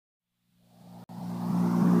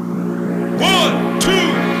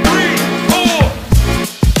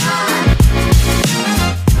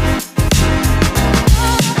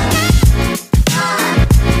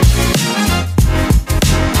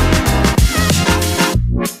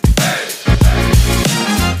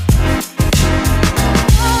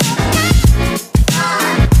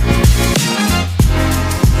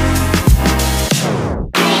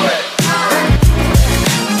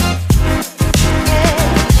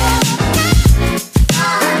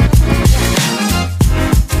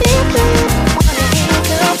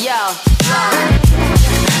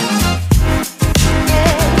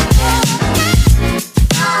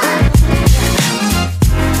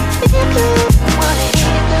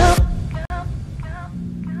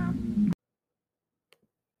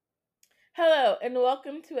and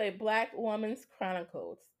welcome to A Black Woman's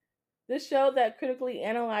Chronicles, the show that critically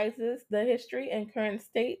analyzes the history and current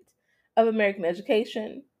state of American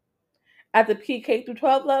education at the PK through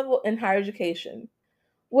 12 level in higher education,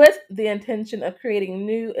 with the intention of creating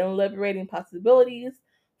new and liberating possibilities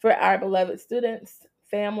for our beloved students,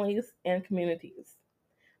 families, and communities.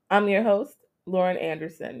 I'm your host, Lauren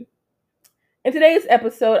Anderson. In today's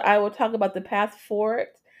episode, I will talk about the path forward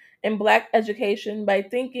in Black education by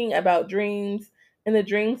thinking about dreams and the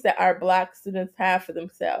dreams that our Black students have for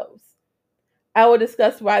themselves. I will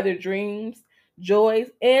discuss why their dreams, joys,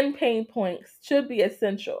 and pain points should be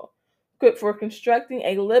essential for constructing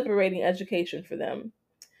a liberating education for them.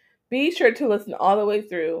 Be sure to listen all the way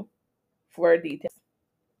through for details.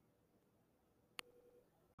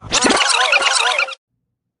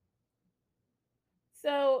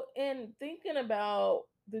 So, in thinking about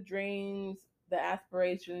the dreams, the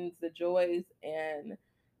aspirations, the joys, and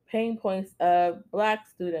pain points of Black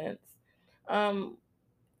students, um,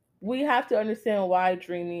 we have to understand why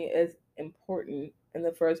dreaming is important in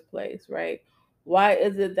the first place, right? Why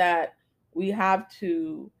is it that we have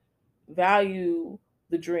to value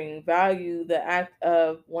the dream, value the act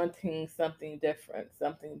of wanting something different,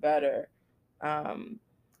 something better? Um,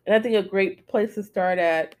 and I think a great place to start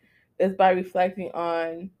at is by reflecting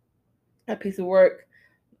on a piece of work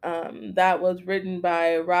that was written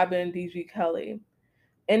by Robin D.G. Kelley.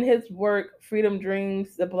 In his work, Freedom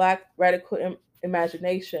Dreams, The Black Radical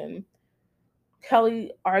Imagination,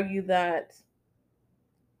 Kelley argued that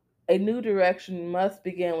a new direction must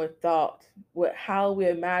begin with thought, with how we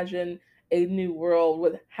imagine a new world,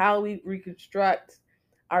 with how we reconstruct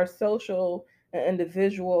our social and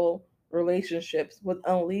individual relationships, with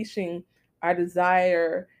unleashing our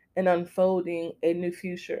desire and unfolding a new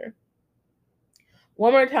future.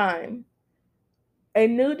 One more time. A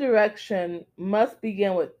new direction must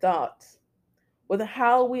begin with thought, with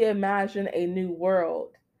how we imagine a new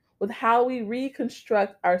world, with how we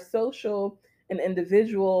reconstruct our social and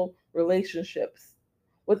individual relationships,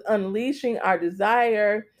 with unleashing our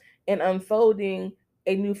desire and unfolding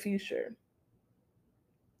a new future.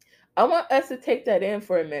 I want us to take that in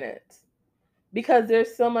for a minute because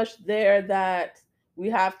there's so much there that we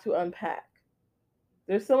have to unpack.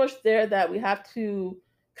 There's so much there that we have to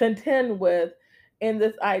contend with in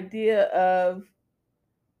this idea of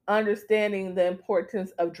understanding the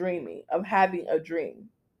importance of dreaming, of having a dream.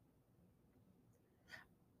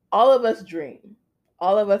 All of us dream.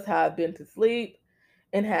 All of us have been to sleep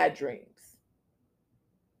and had dreams.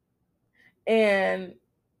 And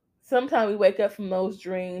sometimes we wake up from those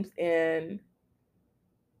dreams and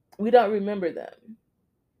we don't remember them,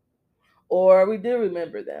 or we do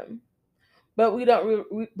remember them, but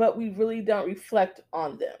but we really don't reflect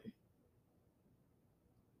on them.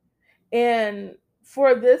 And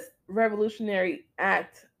for this revolutionary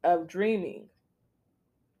act of dreaming,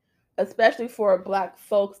 especially for Black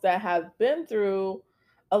folks that have been through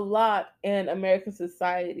a lot in American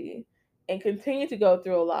society and continue to go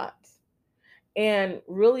through a lot, and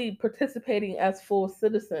really participating as full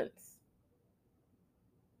citizens,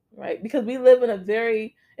 right? Because we live in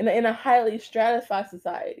a highly stratified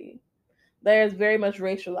society that is very much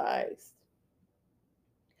racialized.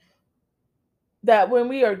 That when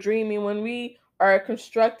we are dreaming, when we are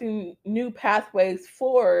constructing new pathways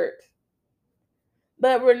forward,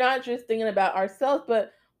 but we're not just thinking about ourselves,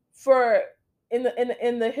 but for in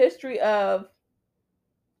the history of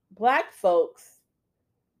Black folks,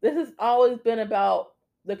 this has always been about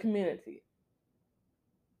the community.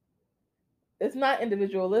 It's not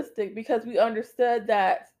individualistic because we understood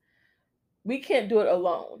that we can't do it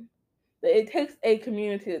alone. That it takes a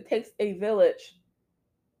community, it takes a village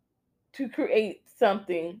to create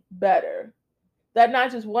something better. That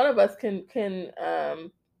not just one of us can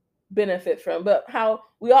benefit from, but how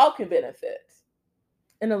we all can benefit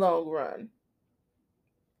in the long run.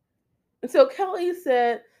 And so Kelley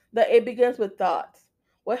said that it begins with thoughts,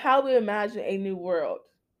 with how we imagine a new world,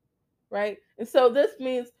 right? And so this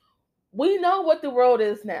means we know what the world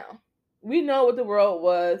is now. We know what the world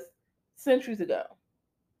was centuries ago.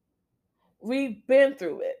 We've been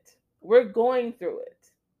through it. We're going through it.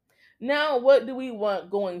 Now, what do we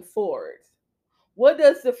want going forward? What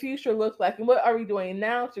does the future look like? And what are we doing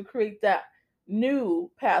now to create that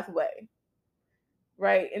new pathway,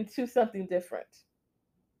 right, into something different?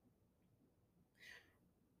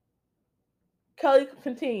 Kelley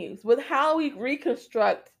continues with how we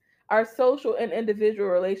reconstruct our social and individual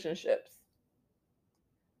relationships.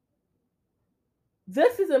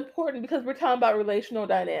 This is important because we're talking about relational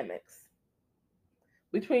dynamics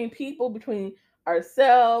between people, between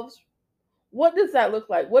ourselves. What does that look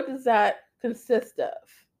like? What does that consist of?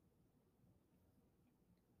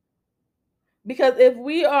 Because if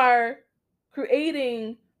we are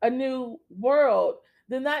creating a new world,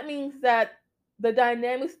 then that means that the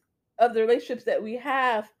dynamics of the relationships that we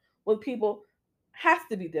have with people has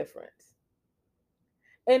to be different.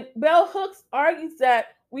 And Bell Hooks argues that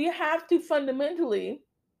we have to fundamentally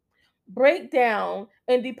break down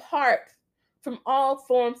and depart from all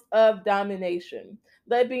forms of domination,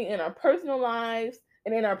 that being in our personal lives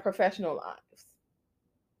and in our professional lives.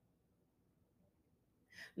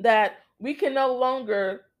 That we can no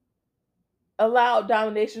longer allow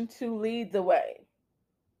domination to lead the way.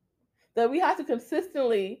 That we have to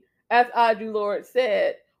consistently, as Audre Lorde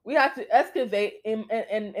said, we have to excavate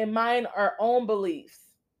and mine our own beliefs.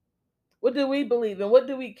 What do we believe in? What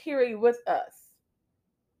do we carry with us?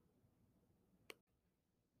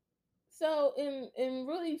 So, in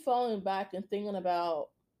really falling back and thinking about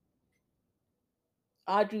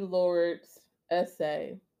Audre Lorde's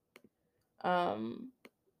essay, um,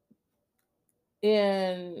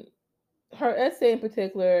 in her essay in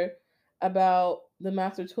particular about the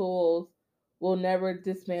master tools will never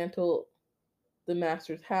dismantle the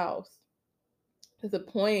master's house. There's a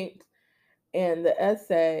point in the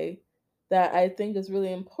essay that I think is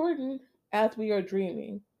really important as we are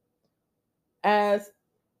dreaming, as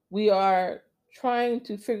we are trying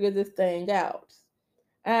to figure this thing out,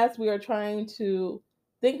 as we are trying to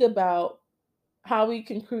think about how we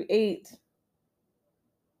can create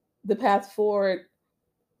the path forward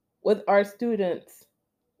with our students,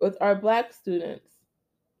 with our Black students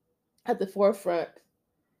at the forefront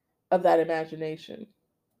of that imagination.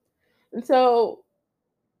 And so,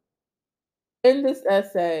 in this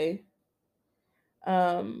essay,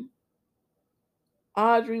 um,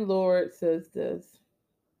 Audre Lorde says this: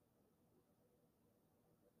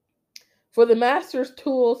 for the master's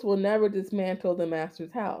tools will never dismantle the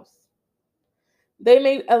master's house. They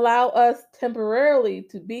may allow us temporarily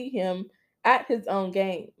to beat him at his own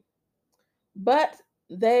game, but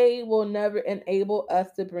they will never enable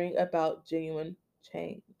us to bring about genuine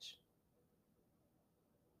change.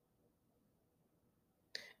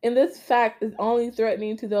 And this fact is only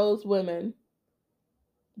threatening to those women.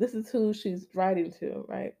 This is who she's writing to,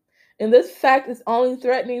 right? And this fact is only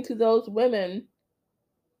threatening to those women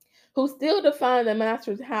who still define the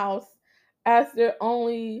master's house as their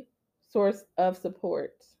only source of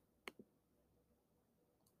support.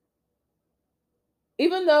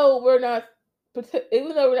 Even though we're not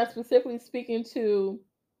even though we're not specifically speaking to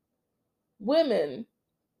women,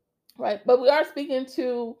 right? But we are speaking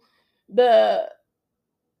to the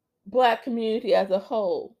Black community as a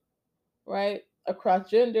whole, right? Across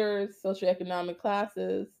genders, socioeconomic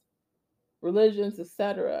classes, religions,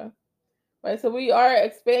 etc. Right? So we are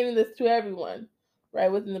expanding this to everyone,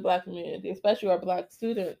 right, within the Black community, especially our Black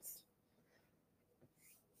students.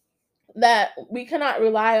 That we cannot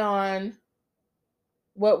rely on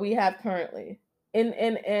what we have currently.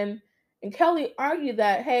 And Kelly argued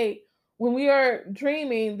that, hey, when we are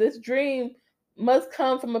dreaming, this dream must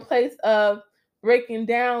come from a place of breaking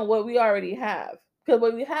down what we already have, because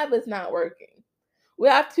what we have is not working. We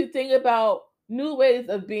have to think about new ways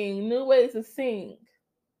of being, new ways of seeing.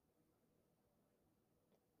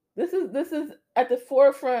 This is at the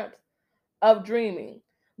forefront of dreaming,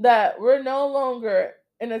 that we're no longer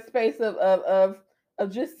in a space of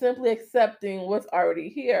just simply accepting what's already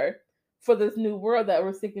here for this new world that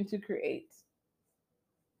we're seeking to create,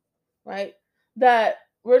 right? That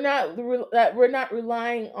we're not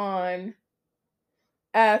relying on,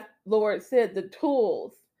 as Lord said, the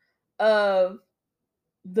tools of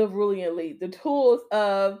the ruling elite, the tools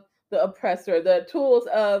of the oppressor, the tools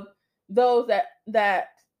of those that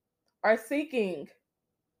are seeking,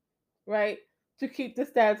 right, to keep the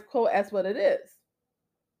status quo as what it is.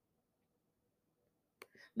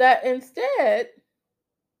 That instead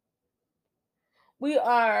we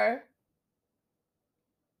are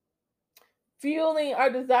fueling our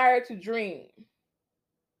desire to dream,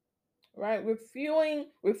 right? We're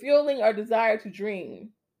fueling our desire to dream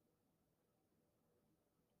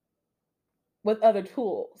with other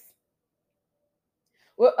tools.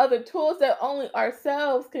 With other tools that only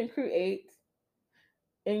ourselves can create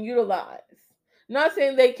and utilize. Not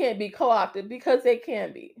saying they can't be co-opted, because they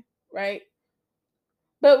can be, right?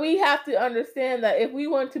 But we have to understand that if we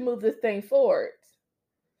want to move this thing forward,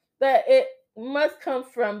 that it must come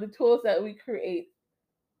from the tools that we create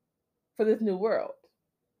for this new world.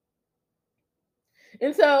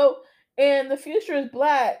 And so, in The Future is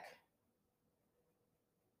Black,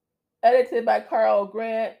 edited by Carl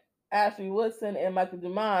Grant, Ashley Woodson, and Michael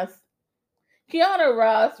Dumas, Kiana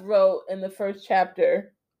Ross wrote in the first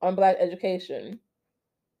chapter on Black education,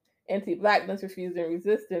 anti-Blackness, refusing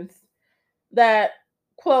resistance, that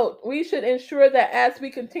quote, we should ensure that as we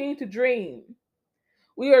continue to dream,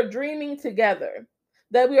 we are dreaming together,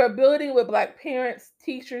 that we are building with Black parents,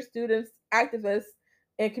 teachers, students, activists,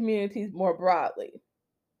 and communities more broadly.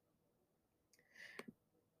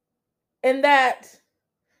 And that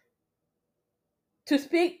to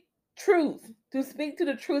speak truth, to speak to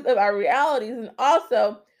the truth of our realities, and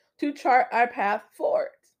also to chart our path forward.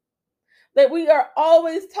 That we are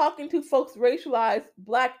always talking to folks racialized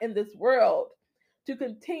Black in this world to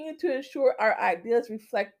continue to ensure our ideas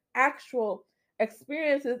reflect actual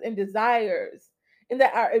experiences and desires, and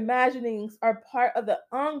that our imaginings are part of the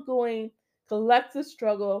ongoing collective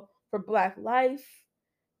struggle for Black life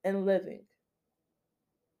and living.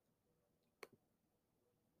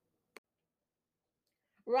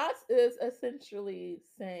 Ross is essentially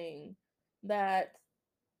saying that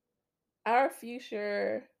our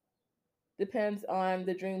future depends on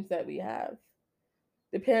the dreams that we have,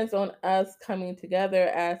 depends on us coming together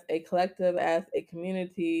as a collective, as a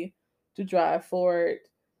community to drive forward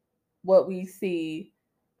what we see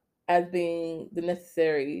as being the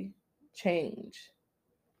necessary change.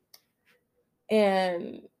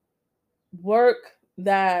 And work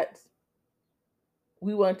that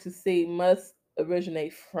we want to see must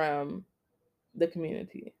originate from the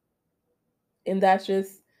community. And that's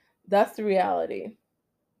the reality.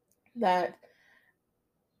 That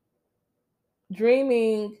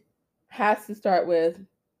dreaming has to start with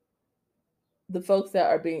the folks that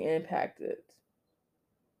are being impacted.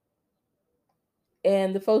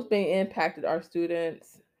 And the folks being impacted are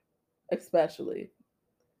students, especially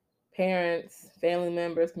parents, family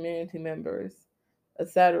members, community members,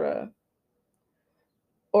 etc.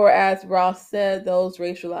 Or as Ross said, those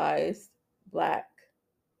racialized Black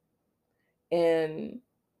in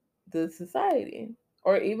the society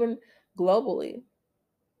or even globally.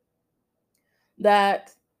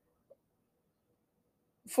 That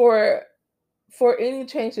for for any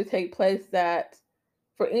change to take place, that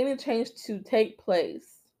for any change to take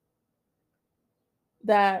place,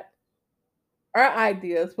 that our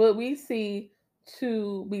ideas, what we see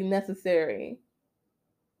to be necessary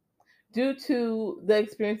due to the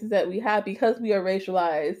experiences that we have because we are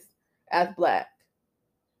racialized as Black,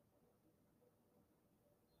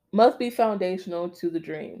 must be foundational to the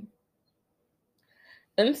dream.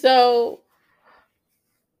 And so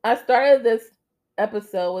I started this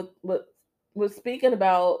episode with speaking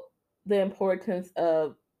about the importance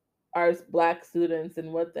of our Black students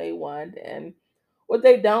and what they want and what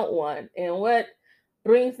they don't want and what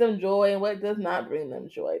brings them joy and what does not bring them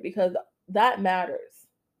joy, because that matters.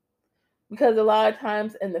 Because a lot of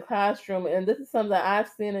times in the classroom, and this is something that I've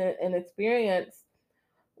seen and experienced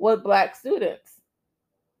with Black students,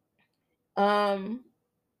 um,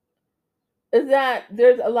 is that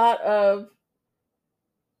there's a lot of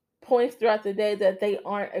points throughout the day that they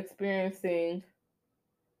aren't experiencing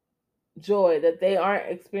joy, that they aren't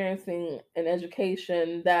experiencing an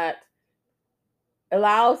education that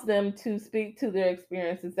allows them to speak to their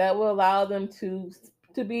experiences, that will allow them to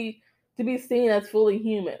be to be seen as fully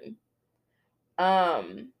human.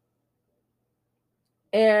 Um,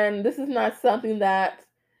 and this is not something that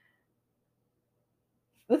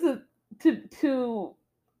this is to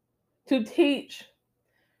to teach,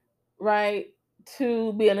 right?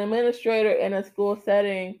 To be an administrator in a school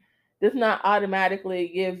setting does not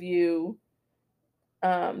automatically give you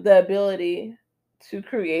the ability to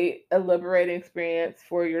create a liberating experience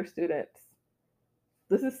for your students.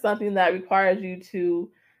 This is something that requires you to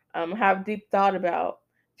have deep thought about,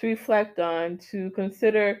 to reflect on, to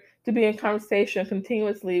consider, to be in conversation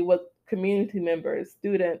continuously with community members,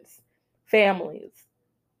 students, families,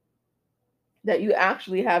 that you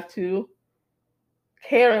actually have to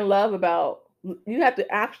care and love about. You have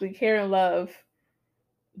to actually care and love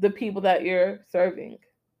the people that you're serving.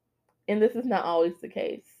 And this is not always the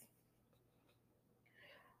case.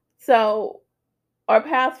 So, our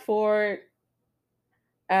path forward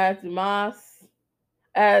as Dumas,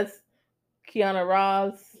 as Kiana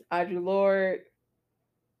Ross, Audre Lorde,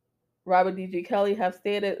 Robert D.G. Kelley have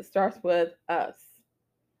stated, starts with us,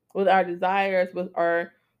 with our desires, with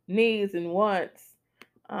our needs and wants.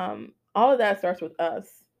 All of that starts with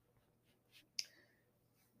us.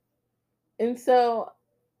 And so,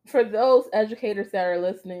 for those educators that are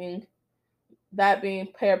listening, that being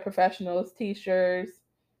paraprofessionals, teachers,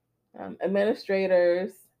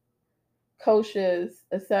 administrators, coaches,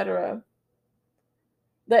 etc.,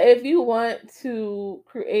 that if you want to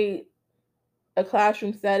create a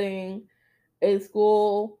classroom setting, a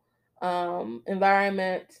school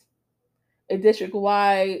environment, a district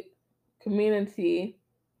wide community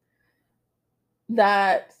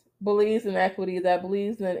that believes in equity, that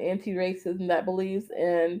believes in anti-racism, that believes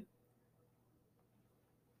in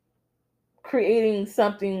creating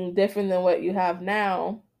something different than what you have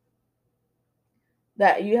now,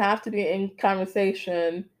 that you have to be in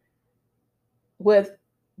conversation with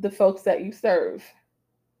the folks that you serve,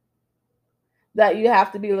 that you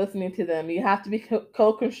have to be listening to them, you have to be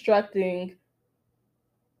co-constructing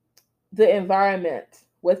the environment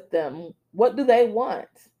with them. What do they want?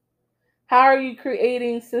 How are you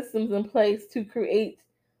creating systems in place to create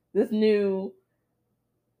this new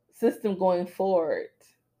system going forward?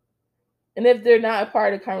 And if they're not a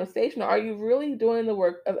part of the conversation, are you really doing the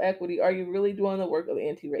work of equity? Are you really doing the work of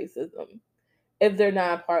anti-racism? If they're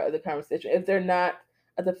not a part of the conversation, if they're not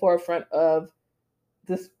at the forefront of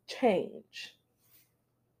this change.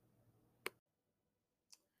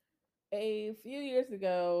 A few years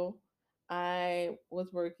ago, I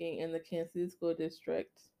was working in the Kansas City School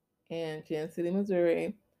District in Kansas City,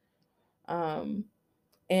 Missouri. Um,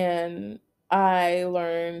 and I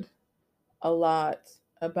learned a lot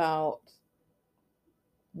about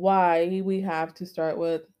why we have to start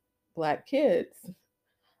with Black kids.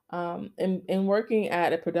 In working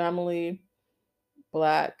at a predominantly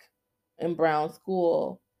Black and brown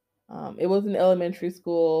school, it was an elementary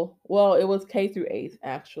school. Well, it was K through 8th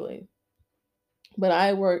actually, but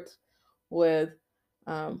I worked with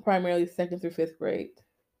primarily second through fifth grade,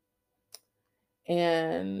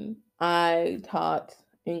 and I taught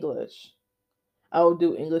English. I would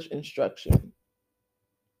do English instruction.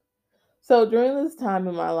 So during this time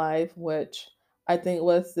in my life, which I think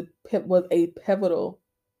was a pivotal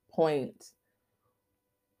point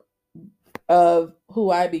of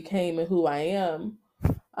who I became and who I am,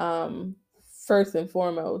 um, first and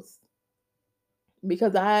foremost,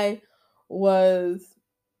 because I was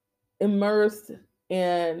immersed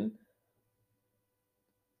in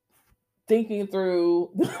thinking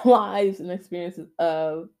through the lives and experiences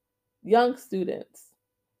of young students.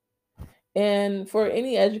 And for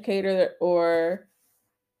any educator or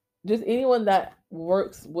just anyone that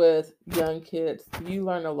works with young kids, you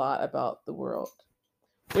learn a lot about the world.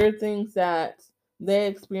 There are things that they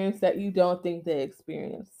experience that you don't think they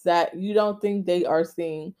experience, that you don't think they are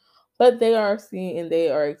seeing, but they are seeing and they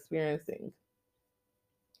are experiencing.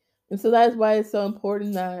 And so that's why it's so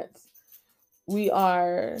important that we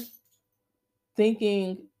are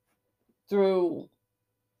thinking through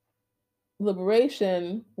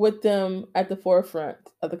liberation with them at the forefront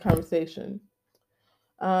of the conversation.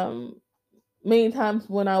 Um, Many times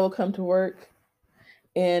when I will come to work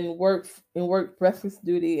and work breakfast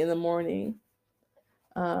duty in the morning,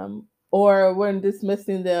 or when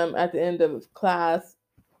dismissing them at the end of class,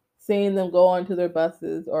 seeing them go onto their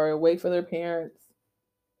buses or wait for their parents,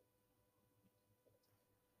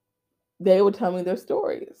 they would tell me their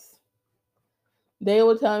stories. They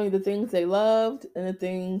would tell me the things they loved and the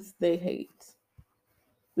things they hate.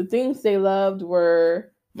 The things they loved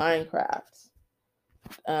were Minecraft,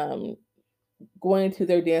 um, going to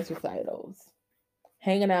their dance recitals,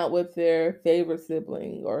 hanging out with their favorite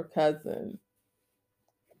sibling or cousin,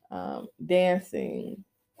 dancing,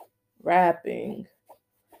 rapping,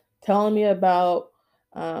 telling me about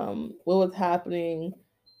what was happening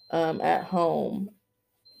at home.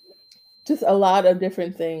 Just a lot of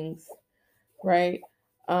different things, right?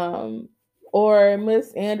 Um, or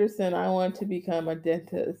Miss Anderson, I want to become a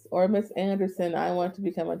dentist. Or Miss Anderson, I want to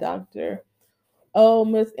become a doctor. Oh,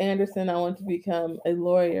 Miss Anderson, I want to become a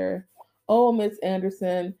lawyer. Oh, Miss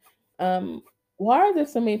Anderson, um, why are there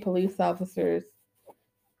so many police officers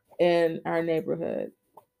in our neighborhood?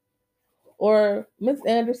 Or Miss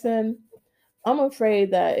Anderson, I'm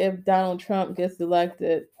afraid that if Donald Trump gets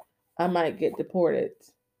elected, I might get deported.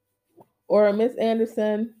 Or Miss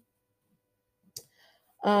Anderson,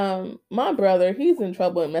 my brother, he's in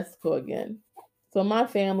trouble in Mexico again. So my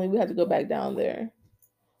family, we had to go back down there.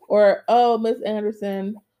 Or, oh, Miss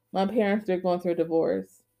Anderson, my parents are going through a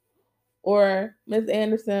divorce. Or, Miss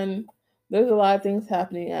Anderson, there's a lot of things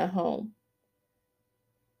happening at home.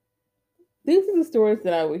 These are the stories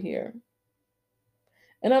that I would hear.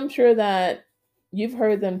 And I'm sure that you've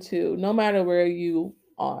heard them too, no matter where you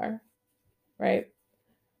are, right?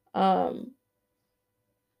 Um,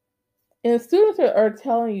 and students are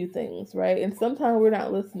telling you things, right? And sometimes we're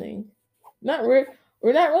not listening. We're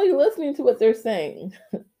not really listening to what they're saying,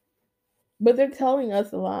 but they're telling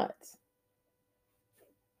us a lot,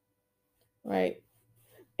 right?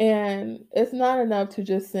 And it's not enough to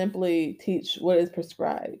just simply teach what is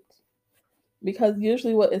prescribed, because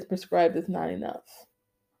usually what is prescribed is not enough.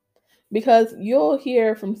 Because you'll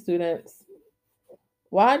hear from students,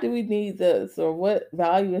 why do we need this? Or what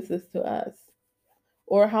value is this to us?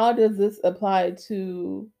 Or how does this apply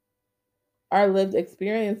to our lived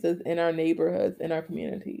experiences in our neighborhoods, in our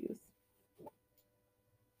communities.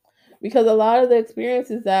 Because a lot of the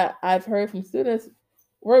experiences that I've heard from students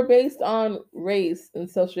were based on race and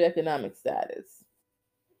socioeconomic status,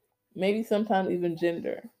 maybe sometimes even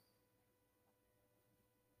gender.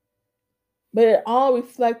 But it all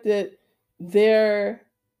reflected their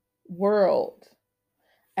world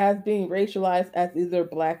as being racialized as either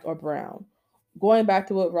black or brown. Going back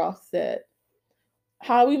to what Ross said,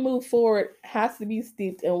 how we move forward has to be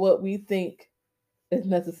steeped in what we think is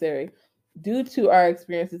necessary due to our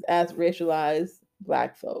experiences as racialized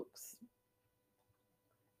black folks.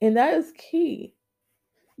 And that is key.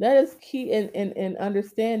 That is key in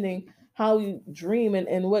understanding how we dream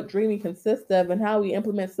and what dreaming consists of and how we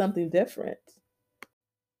implement something different.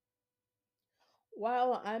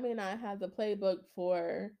 While I may not have the playbook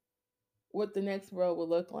for what the next world will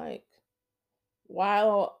look like,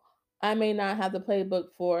 while I may not have the playbook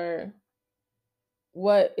for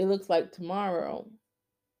what it looks like tomorrow,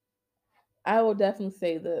 I will definitely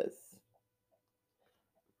say this,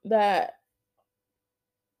 that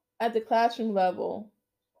at the classroom level,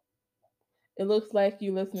 it looks like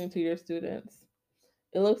you listening to your students.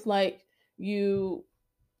 It looks like you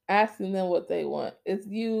asking them what they want. It's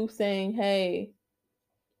you saying, hey,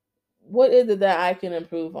 what is it that I can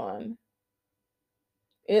improve on?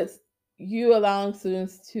 It's you allowing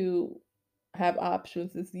students to have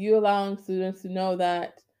options. It's you allowing students to know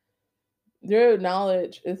that their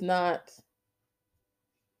knowledge is not,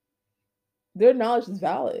 their knowledge is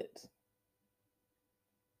valid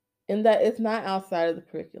and that it's not outside of the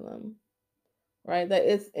curriculum, right? That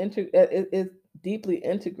it's deeply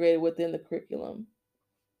integrated within the curriculum.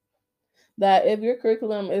 That if your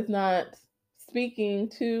curriculum is not speaking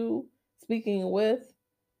with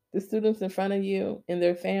the students in front of you and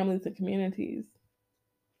their families and communities,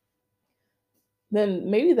 then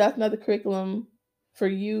maybe that's not the curriculum for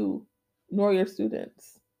you nor your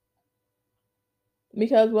students.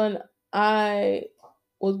 Because when I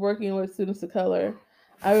was working with students of color,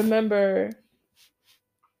 I remember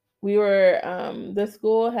the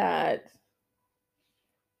school had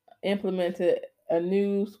implemented a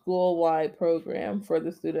new school-wide program for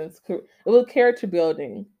the students. It was character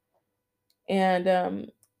building, and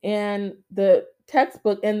the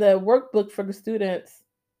textbook and the workbook for the students,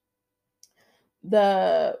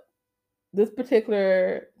 the this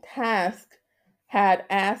particular task had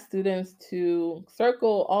asked students to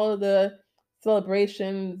circle all of the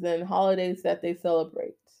celebrations and holidays that they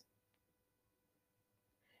celebrate.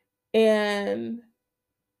 And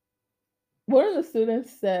one of the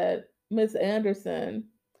students said, Miss Anderson,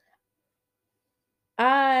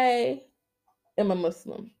 I am a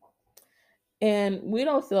Muslim and we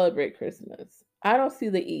don't celebrate Christmas. I don't see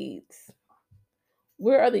the Eids.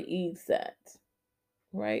 Where are the Eids at?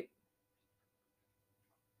 Right?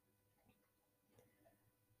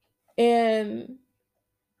 And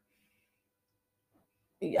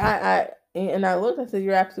I looked, I said,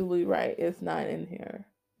 you're absolutely right. It's not in here.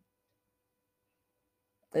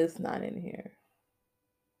 It's not in here.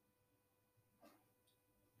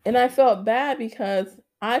 And I felt bad because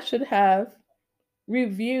I should have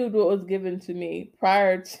reviewed what was given to me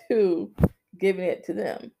prior to giving it to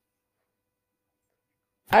them.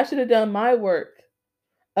 I should have done my work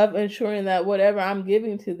of ensuring that whatever I'm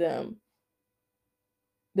giving to them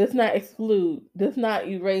does not exclude, does not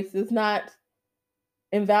erase, does not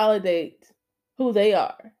invalidate who they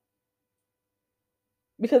are.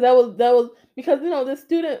 Because that was because this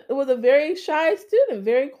student was a very shy student,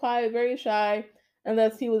 very quiet, very shy,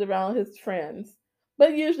 unless he was around his friends,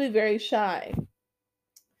 but usually very shy.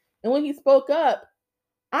 And when he spoke up,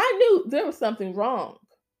 I knew there was something wrong.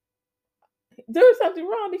 There was something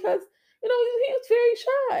wrong because he was very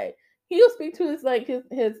shy. He'll speak to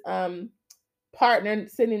his partner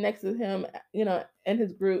sitting next to him, in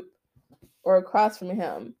his group or across from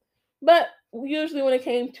him. But usually when it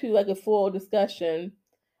came to like a full discussion,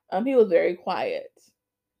 he was very quiet.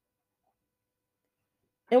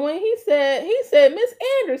 And when he said, Miss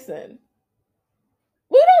Anderson,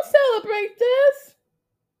 we don't celebrate this.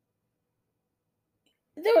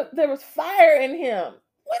 There was fire in him.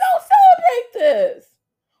 We don't celebrate this.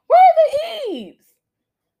 Where are the Eids?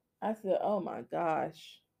 I said, oh my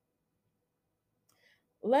gosh.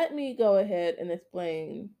 Let me go ahead and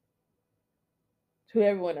explain to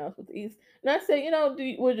everyone else what the Eids. And I said,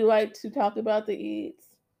 would you like to talk about the Eids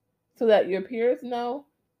so that your peers know?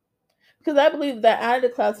 Because I believe that out of the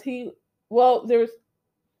class, there was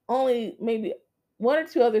only maybe one or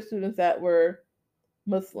two other students that were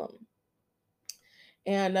Muslim.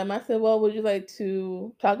 And I said, well, would you like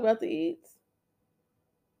to talk about the Eids?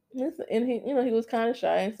 And he was kind of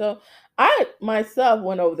shy. And so I myself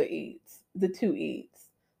went over the two Eids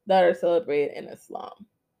that are celebrated in Islam,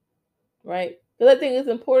 right? Because I think it's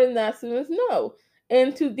important that students know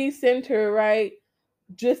and to decenter, right,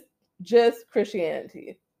 just just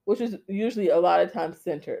Christianity, which is usually a lot of times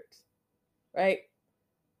centered, right?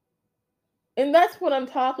 And that's what I'm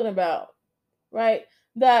talking about, right?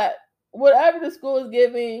 That whatever the school is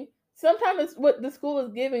giving, sometimes what the school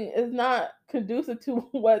is giving is not conducive to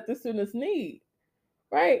what the students need,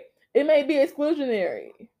 right? It may be exclusionary.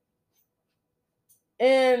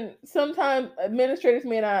 And sometimes administrators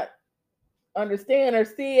may not understand or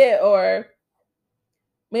see it or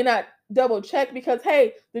may not double check because,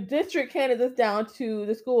 hey, the district handed this down to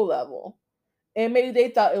the school level. And maybe they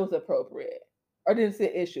thought it was appropriate or didn't see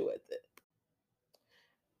an issue with it.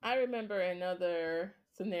 I remember another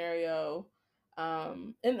scenario,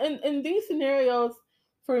 and these scenarios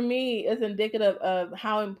for me is indicative of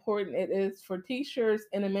how important it is for teachers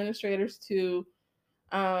and administrators to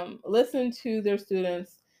listen to their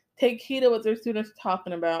students, take heed of what their students are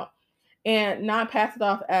talking about, and not pass it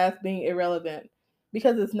off as being irrelevant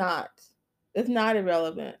because it's not. It's not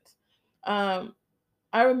irrelevant. Um,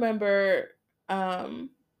 I remember um,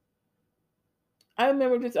 I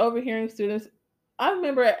remember just overhearing students. I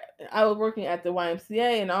remember I was working at the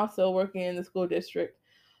YMCA and also working in the school district.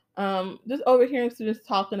 Just overhearing students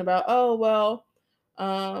talking about, oh well,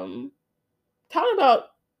 um, talking about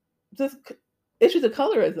just issues of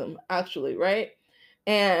colorism, actually, right?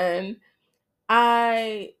 And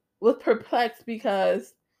I was perplexed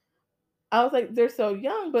because I was like, they're so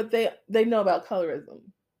young, but they know about colorism,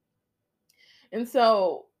 and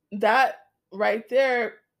so that right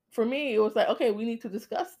there for me, it was like, okay, we need to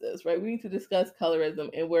discuss this, right? We need to discuss colorism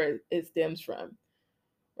and where it stems from,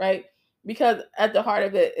 right? Because at the heart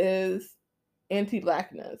of it is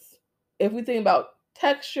anti-blackness. If we think about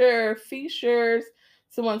texture, features,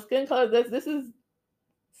 someone's skin color, this is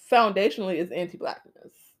foundationally is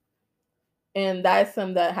anti-blackness, and that's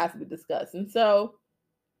something that has to be discussed. And so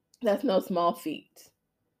that's no small feat.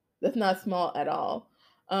 That's not small at all,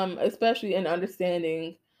 especially in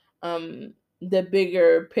understanding the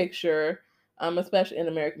bigger picture, especially in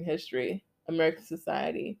American history, American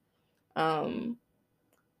society, um,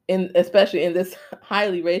 especially in this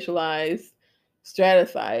highly racialized,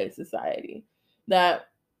 stratified society. That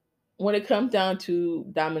when it comes down to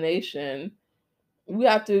domination, we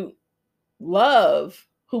have to love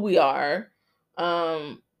who we are.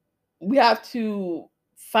 Um, we have to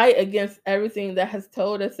fight against everything that has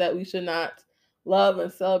told us that we should not love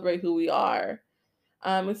and celebrate who we are.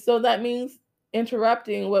 And so that means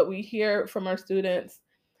interrupting what we hear from our students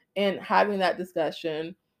and having that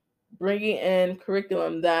discussion, bringing in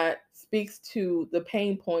curriculum that speaks to the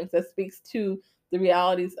pain points, that speaks to the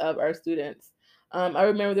realities of our students. I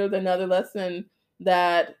remember there was another lesson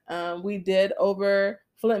that we did over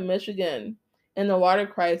Flint, Michigan, and the water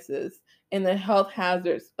crisis and the health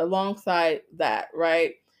hazards alongside that,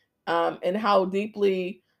 right? And how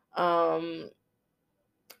um,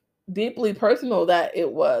 deeply personal that it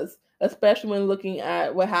was, especially when looking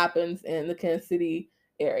at what happens in the Kansas City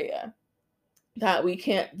area, that we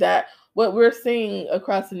can't that what we're seeing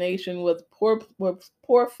across the nation with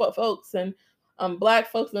folks and black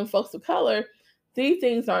folks and folks of color, these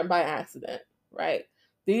things aren't by accident, right?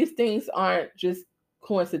 These things aren't just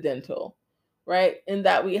coincidental, right? And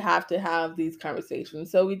that we have to have these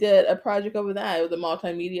conversations. So we did a project over that. It was a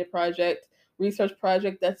multimedia project, research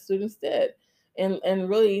project that students did, and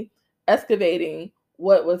really excavating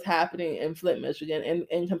what was happening in Flint, Michigan,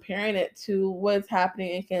 and comparing it to what's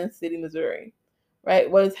happening in Kansas City, Missouri, right?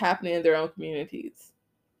 What is happening in their own communities.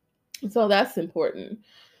 So that's important.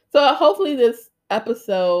 So hopefully this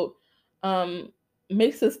episode um,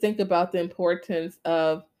 makes us think about the importance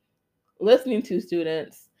of listening to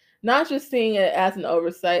students, not just seeing it as an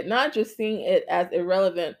oversight, not just seeing it as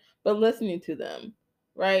irrelevant, but listening to them,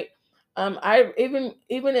 right? I even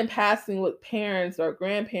in passing with parents or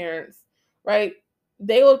grandparents, right?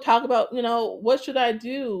 They will talk about, what should I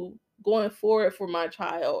do going forward for my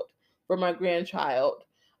child, for my grandchild?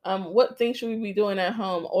 What things should we be doing at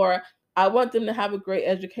home? Or I want them to have a great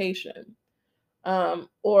education.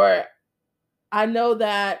 Or I know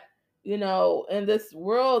that, in this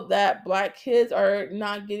world that black kids are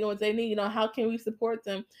not getting what they need, how can we support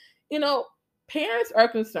them? You know, Parents are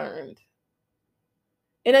concerned.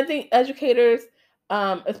 And I think educators,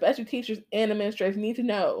 especially teachers and administrators, need to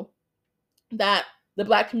know that the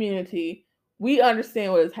black community, we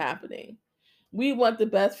understand what is happening. We want the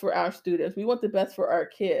best for our students. We want the best for our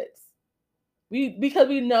kids. Because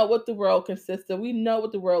we know what the world consists of. We know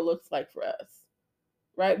what the world looks like for us.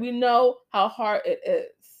 Right? We know how hard it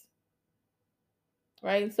is.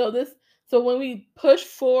 right? So when we push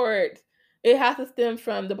forward, it has to stem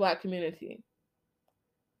from the Black community,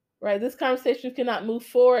 right? This conversation cannot move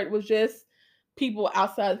forward with just people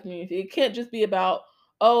outside the community. It can't just be about,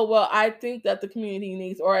 oh, well, I think that the community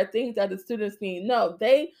needs, or I think that the students need. No,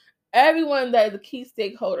 everyone that is a key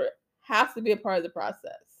stakeholder has to be a part of the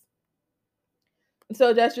process.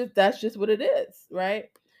 So that's just what it is, right?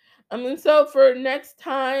 I mean, so for next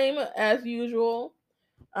time, as usual,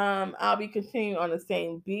 I'll be continuing on the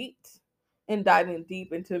same beat and diving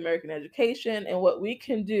deep into American education and what we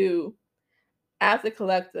can do as a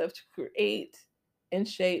collective to create and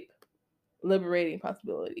shape liberating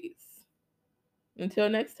possibilities. Until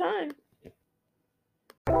next time.